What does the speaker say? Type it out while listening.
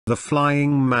The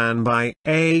Flying Man by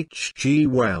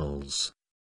H.G.Wells.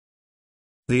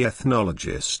 The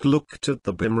ethnologist looked at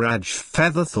the Bimraj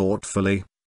feather thoughtfully.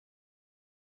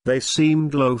 They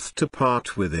seemed loath to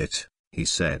part with it, he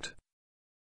said.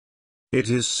 It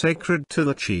is sacred to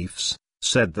the chiefs,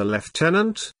 said the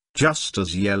lieutenant, just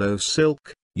as yellow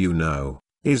silk, you know,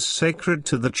 is sacred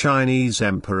to the Chinese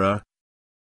emperor.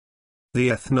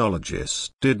 The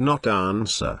ethnologist did not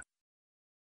answer.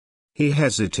 He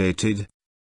hesitated.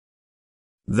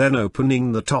 Then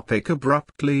opening the topic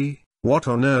abruptly, what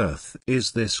on earth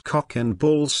is this cock and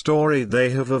bull story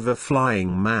they have of a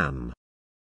flying man?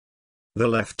 The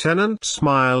lieutenant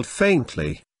smiled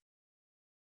faintly.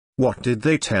 What did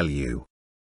they tell you?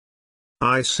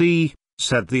 I see,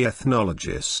 said the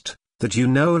ethnologist, that you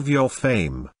know of your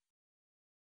fame.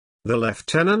 The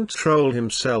lieutenant rolled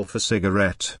himself a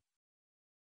cigarette.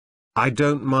 I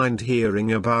don't mind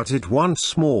hearing about it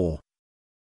once more.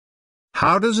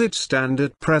 How does it stand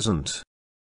at present?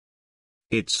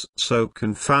 It's so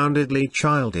confoundedly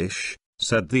childish,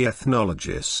 said the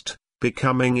ethnologist,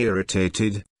 becoming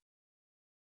irritated.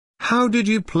 How did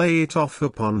you play it off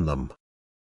upon them?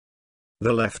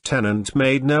 The lieutenant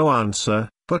made no answer,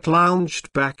 but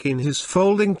lounged back in his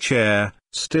folding chair,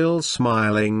 still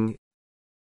smiling.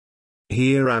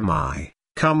 Here am I,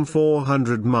 come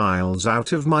 400 miles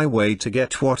out of my way to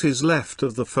get what is left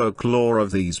of the folklore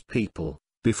of these people,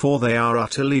 before they are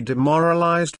utterly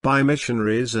demoralized by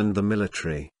missionaries and the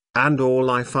military, and all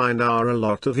I find are a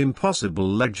lot of impossible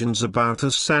legends about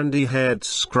a sandy-haired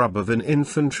scrub of an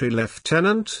infantry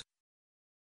lieutenant.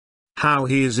 How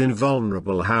he is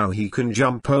invulnerable, how he can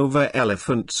jump over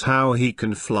elephants, how he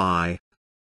can fly.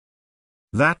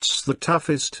 That's the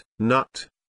toughest nut.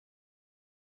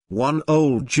 One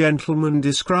old gentleman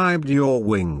described your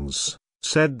wings,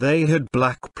 said they had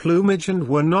black plumage and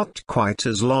were not quite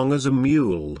as long as a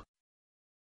mule.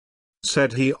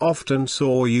 Said he often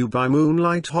saw you by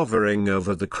moonlight hovering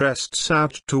over the crests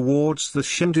out towards the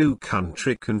Shindu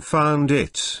country. Confound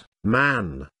it,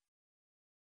 man.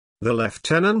 The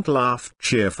lieutenant laughed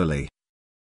cheerfully.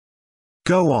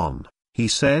 Go on, he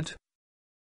said.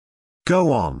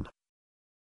 Go on.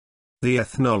 The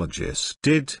ethnologist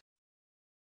did.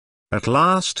 At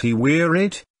last he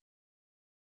wearied.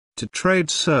 To trade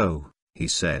so, he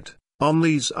said, on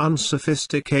these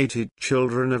unsophisticated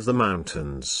children of the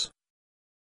mountains.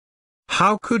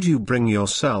 How could you bring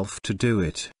yourself to do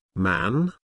it,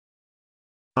 man?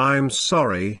 I'm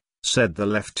sorry, said the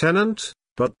lieutenant,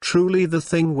 but truly the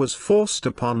thing was forced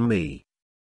upon me.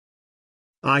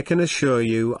 I can assure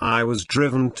you I was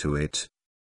driven to it.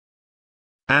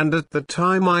 And at the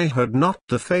time I had not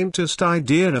the faintest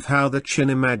idea of how the Chin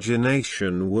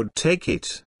imagination would take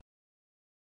it.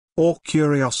 Or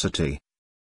curiosity.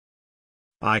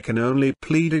 I can only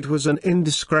plead it was an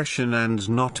indiscretion and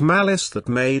not malice that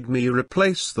made me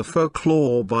replace the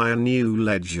folklore by a new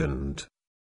legend.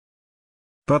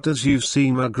 But as you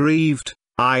seem aggrieved,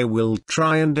 I will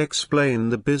try and explain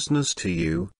the business to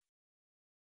you.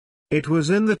 It was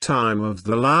in the time of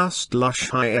the last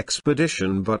Lushai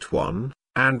expedition but one,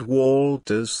 and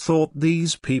Walters thought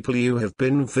these people you have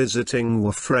been visiting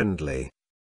were friendly.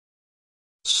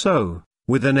 So,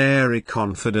 with an airy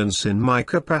confidence in my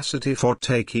capacity for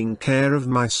taking care of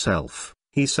myself,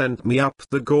 he sent me up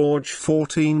the gorge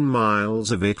 14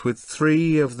 miles of it with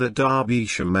 3 of the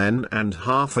Derbyshire men and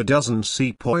half a dozen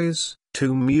sepoys,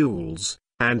 2 mules,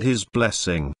 and his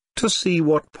blessing, to see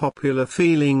what popular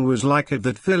feeling was like at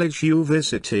that village you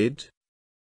visited.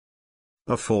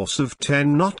 A force of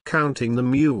 10 not counting the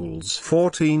mules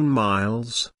 14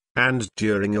 miles, and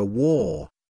during a war.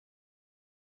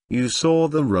 You saw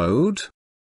the road?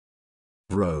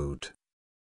 Road,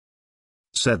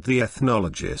 said the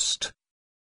ethnologist.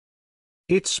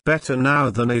 It's better now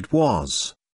than it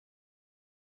was.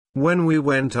 When we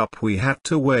went up we had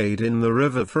to wade in the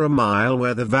river for a mile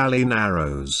where the valley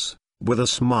narrows, with a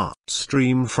smart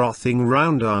stream frothing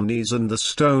round our knees and the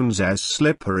stones as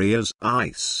slippery as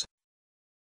ice.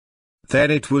 Then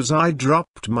it was I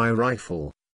dropped my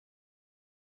rifle.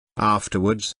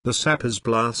 Afterwards the sappers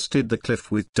blasted the cliff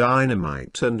with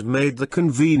dynamite and made the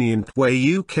convenient way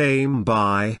you came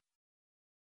by.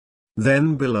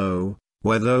 Then below,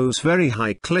 where those very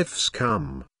high cliffs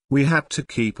come, we had to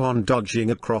keep on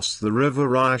dodging across the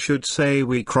river. I should say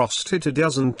we crossed it a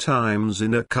dozen times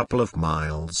in a couple of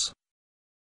miles.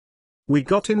 We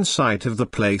got in sight of the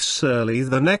place early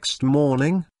the next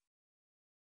morning.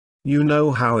 You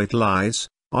know how it lies,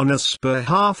 on a spur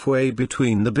halfway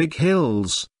between the big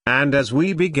hills, and as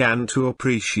we began to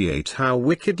appreciate how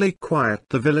wickedly quiet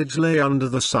the village lay under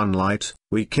the sunlight,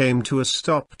 we came to a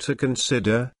stop to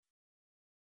consider.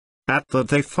 At that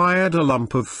they fired a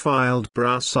lump of filed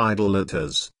brass idol at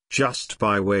us, just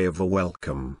by way of a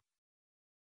welcome.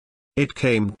 It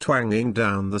came twanging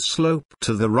down the slope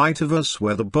to the right of us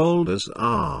where the boulders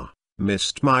are,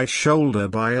 missed my shoulder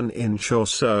by an inch or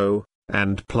so,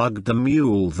 and plugged the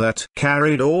mule that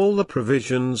carried all the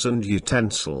provisions and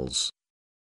utensils.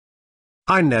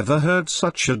 I never heard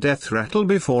such a death rattle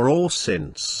before or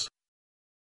since.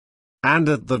 And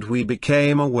at that we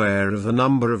became aware of a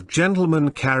number of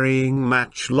gentlemen carrying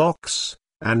matchlocks,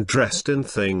 and dressed in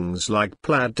things like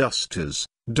plaid dusters,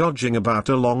 dodging about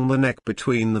along the neck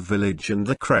between the village and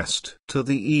the crest to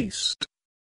the east.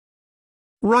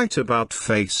 "Right about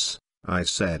face," I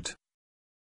said.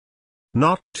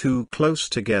 Not too close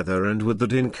together, and with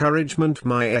that encouragement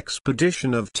my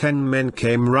expedition of 10 men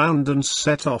came round and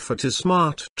set off at a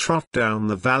smart trot down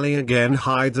the valley again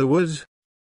hitherward.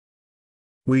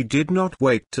 We did not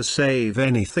wait to save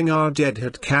anything our dead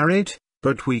had carried,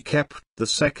 but we kept the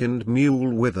second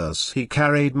mule with us. He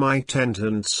carried my tent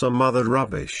and some other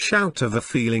rubbish out of a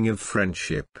feeling of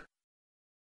friendship.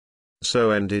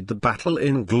 So ended the battle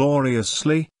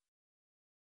ingloriously.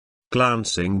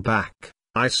 Glancing back,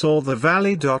 I saw the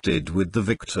valley dotted with the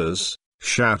victors,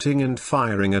 shouting and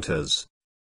firing at us.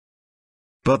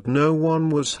 But no one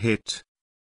was hit.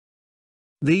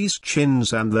 These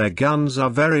Chins and their guns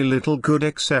are very little good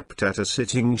except at a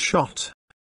sitting shot.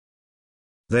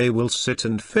 They will sit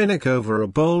and finick over a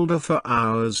boulder for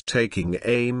hours taking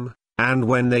aim, and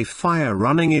when they fire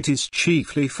running it is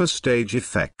chiefly for stage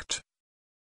effect.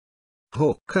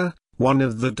 Hooker, one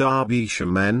of the Derbyshire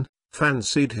men,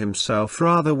 fancied himself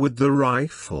rather with the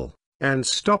rifle, and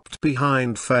stopped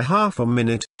behind for half a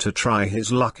minute to try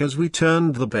his luck as we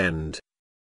turned the bend.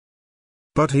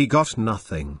 But he got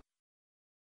nothing.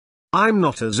 I'm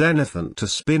not a Xenophant to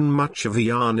spin much of a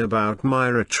yarn about my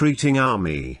retreating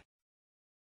army.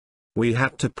 We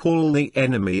had to pull the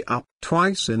enemy up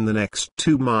twice in the next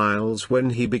 2 miles when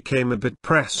he became a bit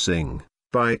pressing,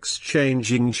 by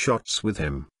exchanging shots with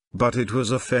him. But it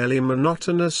was a fairly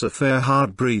monotonous affair,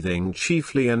 hard breathing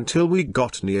chiefly until we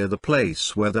got near the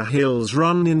place where the hills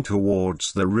run in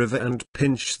towards the river and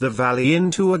pinch the valley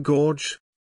into a gorge.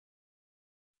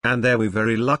 And there we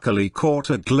very luckily caught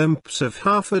a glimpse of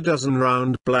half a dozen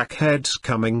round black heads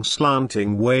coming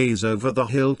slanting ways over the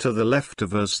hill to the left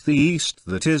of us, the east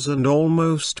that is, and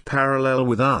almost parallel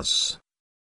with us.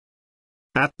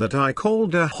 At that I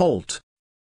called a halt.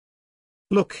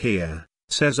 "Look here,"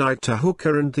 says I to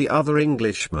Hooker and the other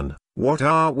Englishman, "what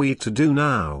are we to do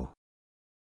now?"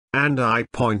 And I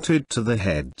pointed to the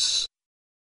heads.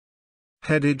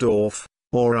 "Headed off,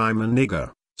 or I'm a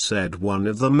nigger," said one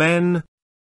of the men.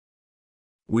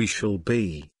 "We shall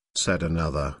be," said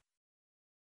another.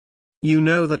 "You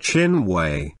know the Chin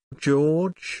way,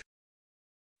 George?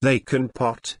 They can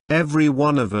pot every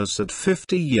one of us at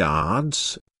 50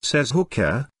 yards, says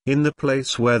Hooker, in the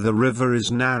place where the river is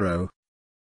narrow.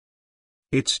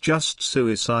 It's just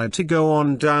suicide to go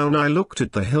on down. I looked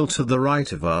at the hill to the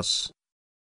right of us.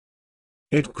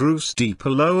 It grew steeper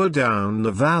lower down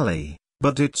the valley,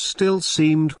 but it still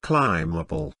seemed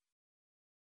climbable.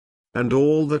 And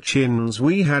all the Chins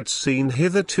we had seen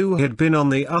hitherto had been on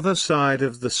the other side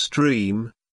of the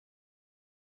stream.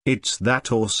 "It's that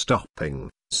or stopping,"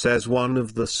 says one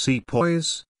of the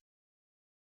sepoys.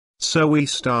 So we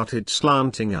started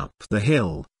slanting up the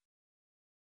hill.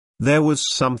 There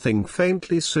was something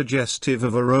faintly suggestive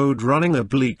of a road running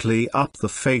obliquely up the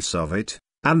face of it,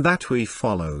 and that we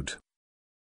followed.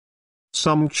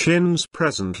 Some Chins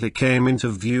presently came into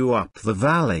view up the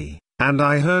valley, and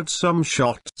I heard some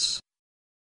shots.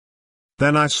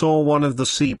 Then I saw one of the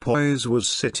sepoys was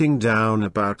sitting down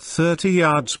about 30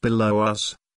 yards below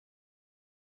us.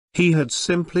 He had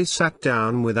simply sat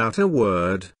down without a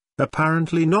word,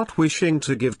 apparently not wishing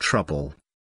to give trouble.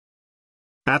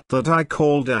 At that I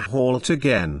called a halt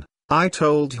again. I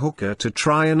told Hooker to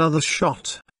try another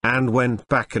shot, and went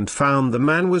back and found the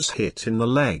man was hit in the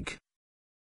leg.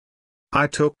 I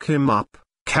took him up,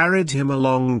 carried him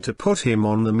along to put him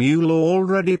on the mule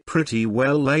already pretty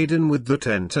well laden with the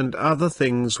tent and other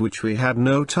things which we had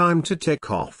no time to take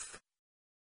off.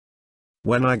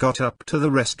 When I got up to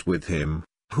the rest with him,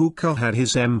 Hooker had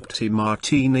his empty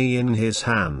martini in his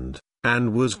hand,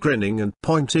 and was grinning and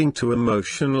pointing to a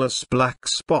motionless black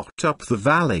spot up the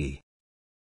valley.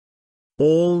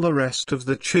 All the rest of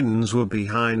the Chins were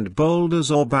behind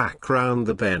boulders or back round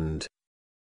the bend.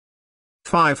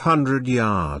 500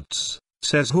 yards,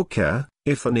 says Hooker,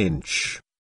 if an inch.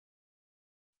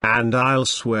 And I'll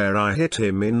swear I hit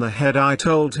him in the head. I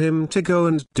told him to go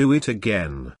and do it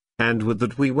again, and with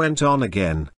that we went on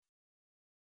again.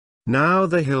 Now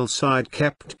the hillside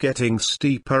kept getting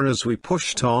steeper as we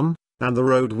pushed on, and the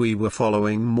road we were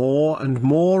following more and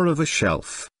more of a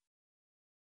shelf.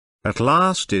 At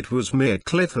last it was mere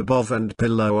cliff above and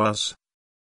below us.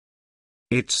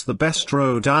 "It's the best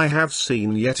road I have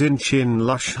seen yet in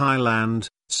Chinlush Highland,"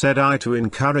 said I to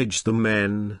encourage the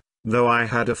men, though I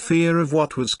had a fear of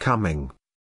what was coming.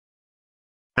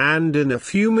 And in a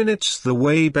few minutes the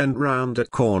way bent round a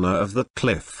corner of the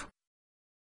cliff.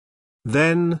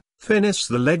 Then, finis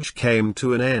the ledge came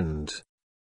to an end.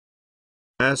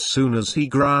 As soon as he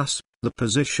grasped the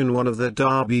position, one of the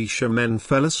Derbyshire men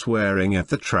fell a-swearing at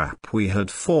the trap we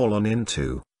had fallen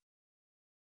into.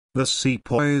 The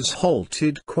sepoys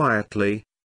halted quietly.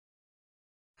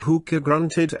 Hooker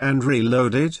grunted and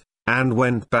reloaded, and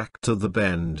went back to the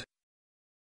bend.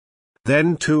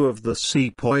 Then two of the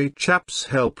sepoy chaps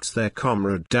helped their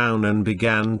comrade down and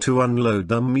began to unload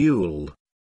the mule.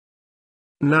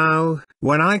 Now,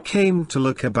 when I came to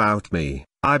look about me,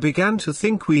 I began to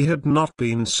think we had not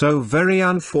been so very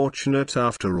unfortunate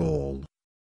after all.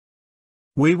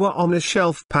 We were on a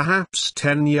shelf perhaps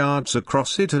 10 yards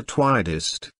across it at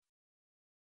widest.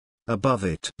 Above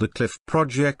it the cliff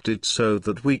projected so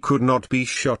that we could not be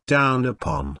shot down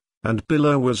upon, and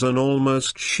below was an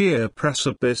almost sheer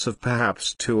precipice of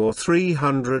perhaps 200 or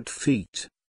 300 feet.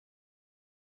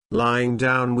 Lying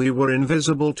down we were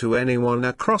invisible to anyone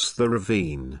across the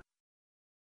ravine.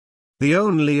 The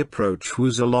only approach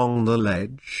was along the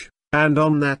ledge, and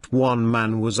on that one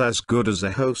man was as good as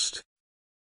a host.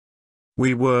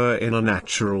 We were in a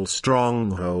natural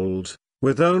stronghold,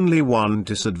 with only one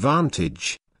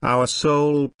disadvantage. Our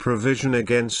sole provision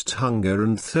against hunger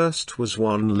and thirst was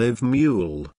one live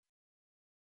mule.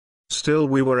 Still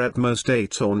we were at most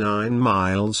 8 or 9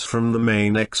 miles from the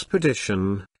main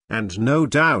expedition, and no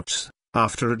doubt,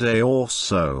 after a day or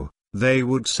so, they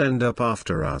would send up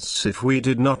after us if we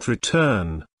did not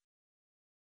return.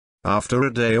 After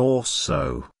a day or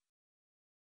so.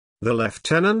 The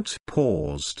lieutenant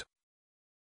paused.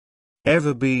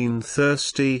 "Ever been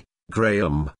thirsty,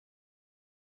 Graham?"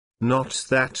 "Not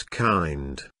that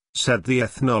kind," said the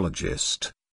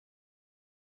ethnologist.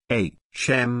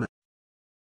 H.M.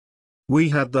 We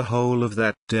had the whole of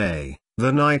that day,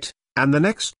 the night, and the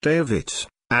next day of it,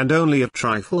 and only a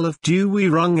trifle of dew we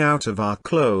wrung out of our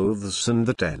clothes and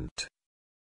the tent.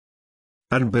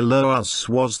 And below us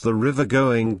was the river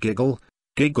going giggle,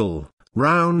 giggle,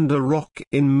 round a rock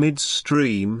in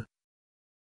mid-stream.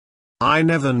 I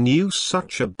never knew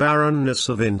such a barrenness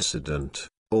of incident,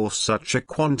 or such a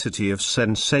quantity of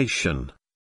sensation.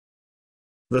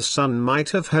 The sun might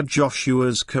have had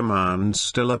Joshua's command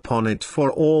still upon it for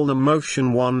all the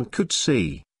motion one could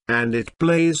see, and it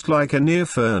blazed like a near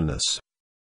furnace.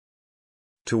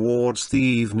 Towards the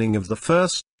evening of the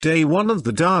first day one of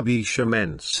the Derbyshire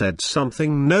men said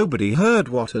something nobody heard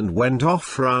what and went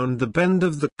off round the bend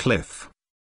of the cliff.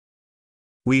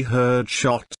 We heard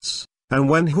shots, and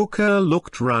when Hooker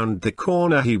looked round the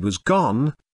corner he was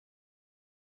gone.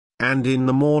 And in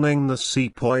the morning the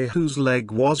sepoy whose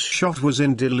leg was shot was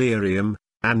in delirium,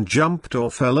 and jumped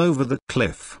or fell over the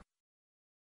cliff.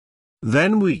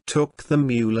 Then we took the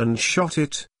mule and shot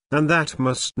it, and that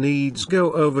must needs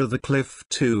go over the cliff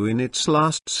too in its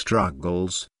last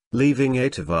struggles, leaving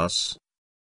 8 of us.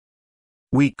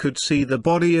 We could see the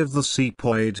body of the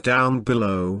sepoy down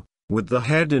below, with the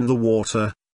head in the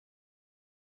water.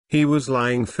 He was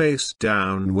lying face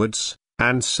downwards,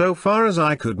 and so far as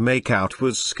I could make out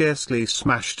was scarcely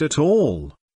smashed at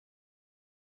all.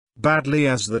 Badly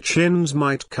as the chins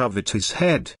might covet his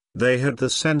head, they had the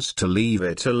sense to leave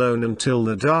it alone until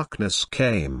the darkness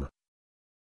came.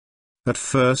 At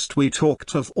first we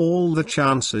talked of all the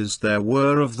chances there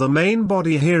were of the main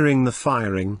body hearing the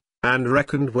firing, and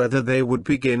reckoned whether they would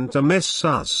begin to miss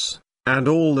us, and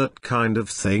all that kind of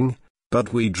thing,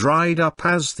 but we dried up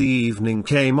as the evening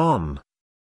came on.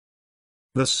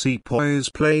 The sepoys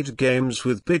played games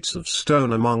with bits of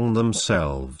stone among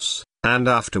themselves, and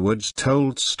afterwards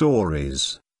told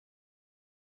stories.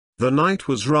 The night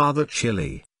was rather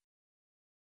chilly.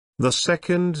 The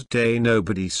second day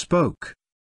nobody spoke.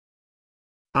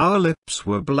 Our lips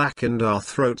were black and our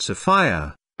throats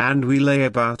afire, and we lay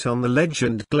about on the ledge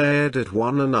and glared at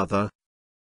one another.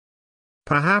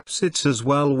 Perhaps it's as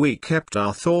well we kept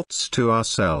our thoughts to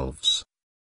ourselves.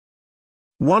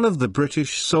 One of the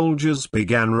British soldiers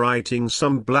began writing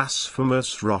some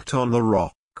blasphemous rot on the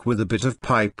rock with a bit of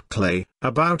pipe clay,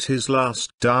 about his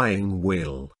last dying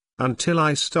will, until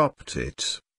I stopped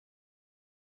it.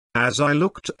 As I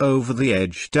looked over the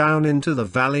edge down into the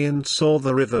valley and saw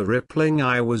the river rippling,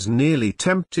 I was nearly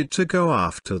tempted to go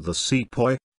after the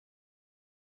sepoy.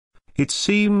 It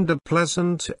seemed a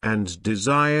pleasant and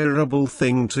desirable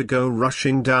thing to go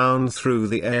rushing down through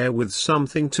the air with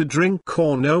something to drink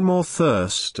or no more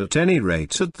thirst at any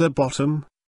rate at the bottom.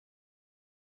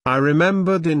 I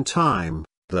remembered in time,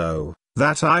 though,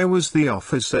 that I was the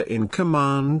officer in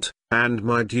command, and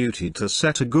my duty to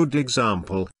set a good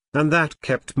example, and that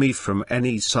kept me from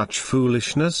any such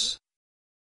foolishness.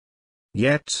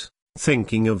 Yet,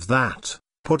 thinking of that,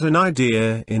 put an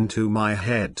idea into my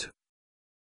head.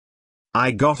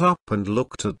 I got up and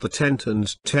looked at the tent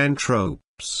and tent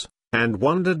ropes, and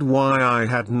wondered why I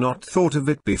had not thought of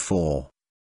it before.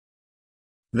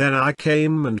 Then I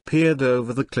came and peered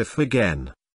over the cliff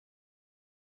again.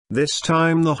 This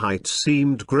time the height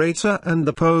seemed greater and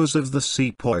the pose of the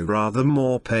sepoy rather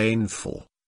more painful.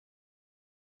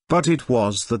 But it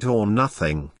was that or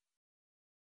nothing.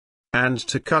 And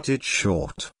to cut it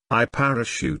short, I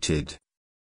parachuted.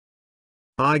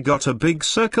 I got a big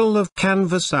circle of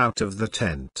canvas out of the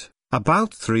tent,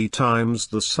 about 3 times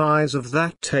the size of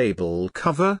that table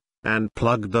cover, and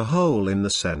plugged a hole in the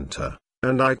center,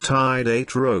 and I tied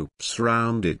 8 ropes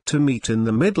round it to meet in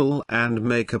the middle and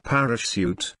make a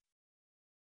parachute.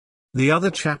 The other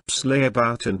chaps lay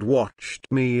about and watched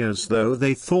me as though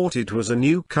they thought it was a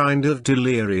new kind of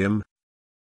delirium.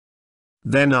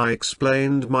 Then I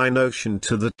explained my notion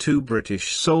to the 2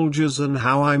 British soldiers and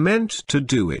how I meant to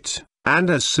do it.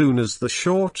 And as soon as the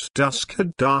short dusk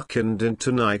had darkened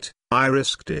into night, I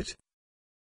risked it.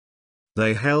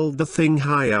 They held the thing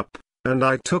high up, and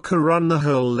I took a run the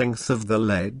whole length of the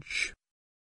ledge.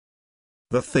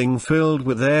 The thing filled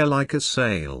with air like a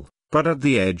sail, but at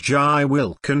the edge I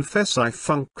will confess I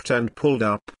funked and pulled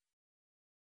up.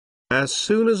 As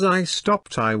soon as I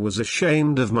stopped I was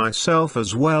ashamed of myself,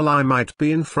 as well I might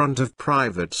be, in front of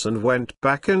privates, and went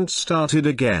back and started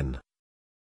again.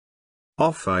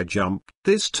 Off I jumped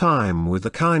this time with a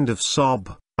kind of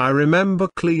sob, I remember,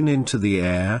 clean into the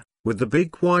air, with the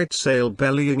big white sail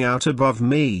bellying out above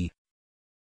me.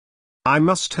 I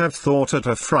must have thought at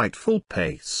a frightful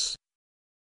pace.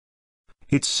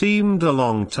 It seemed a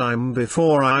long time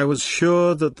before I was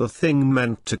sure that the thing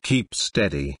meant to keep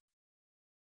steady.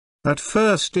 At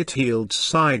first it heeled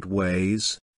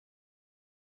sideways.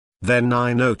 Then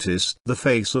I noticed the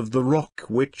face of the rock,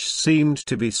 which seemed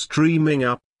to be streaming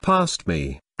up past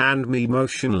me, and me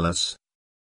motionless.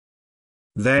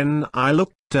 Then I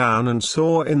looked down and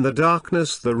saw in the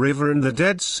darkness the river and the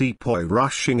dead sepoy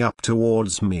rushing up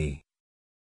towards me.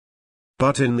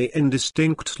 But in the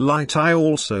indistinct light I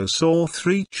also saw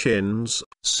 3 chins,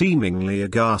 seemingly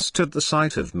aghast at the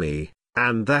sight of me,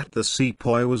 and that the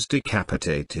sepoy was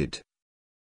decapitated.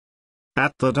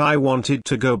 At that I wanted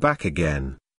to go back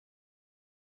again.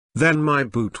 Then my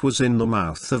boot was in the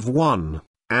mouth of one,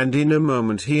 and in a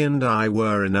moment he and I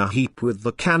were in a heap with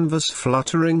the canvas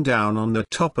fluttering down on the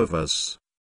top of us.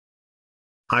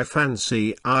 I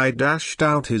fancy I dashed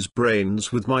out his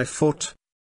brains with my foot.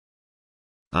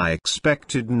 I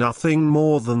expected nothing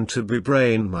more than to be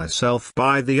brained myself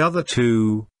by the other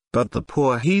 2, but the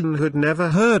poor heathen had never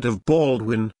heard of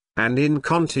Baldwin, and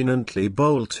incontinently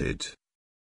bolted.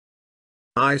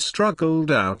 I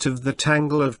struggled out of the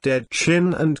tangle of dead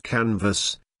chin and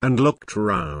canvas, and looked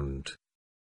round.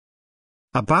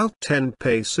 About 10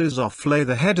 paces off lay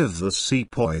the head of the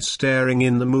sepoy staring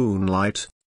in the moonlight.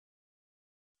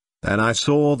 Then I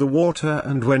saw the water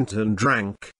and went and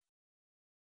drank.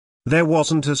 There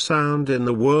wasn't a sound in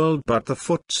the world but the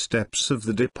footsteps of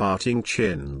the departing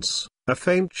chins, a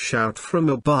faint shout from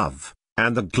above,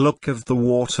 and the gluck of the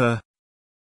water.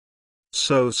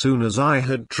 So soon as I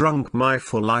had drunk my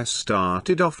full I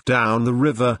started off down the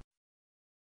river.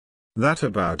 That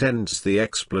about ends the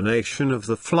explanation of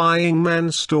the flying man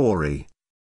story.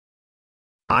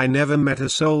 I never met a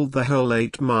soul the whole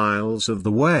 8 miles of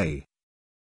the way.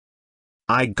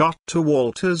 I got to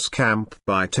Walter's camp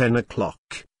by 10 o'clock,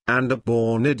 and a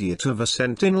born idiot of a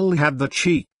sentinel had the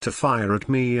cheek to fire at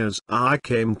me as I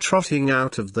came trotting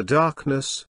out of the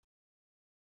darkness.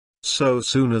 So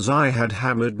soon as I had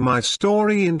hammered my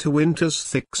story into Winter's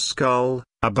thick skull,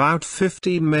 about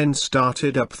 50 men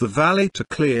started up the valley to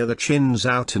clear the chins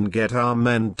out and get our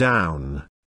men down.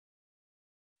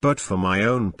 But for my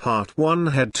own part one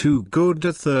had too good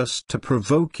a thirst to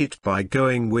provoke it by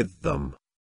going with them.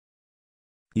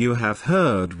 You have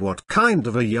heard what kind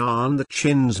of a yarn the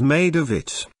chins made of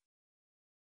it.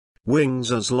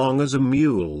 Wings as long as a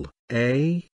mule,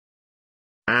 eh?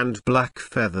 And black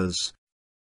feathers.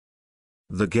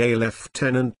 The gay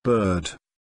lieutenant bird.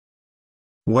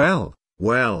 Well,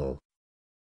 well.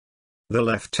 The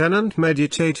lieutenant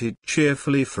meditated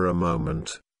cheerfully for a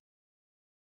moment.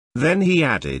 Then he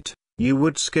added, you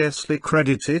would scarcely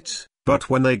credit it, But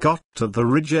when they got to the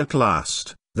ridge at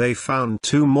last, they found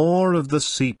 2 more of the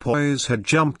sepoys had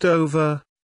jumped over.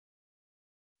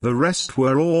 "The rest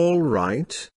were all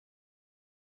right?"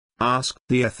 asked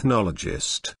the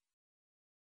ethnologist.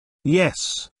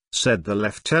 "Yes," said the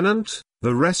lieutenant,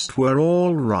 "the rest were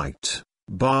all right,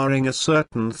 barring a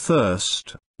certain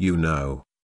thirst, you know."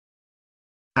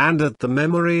 And at the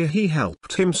memory he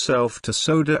helped himself to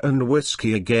soda and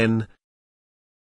whiskey again,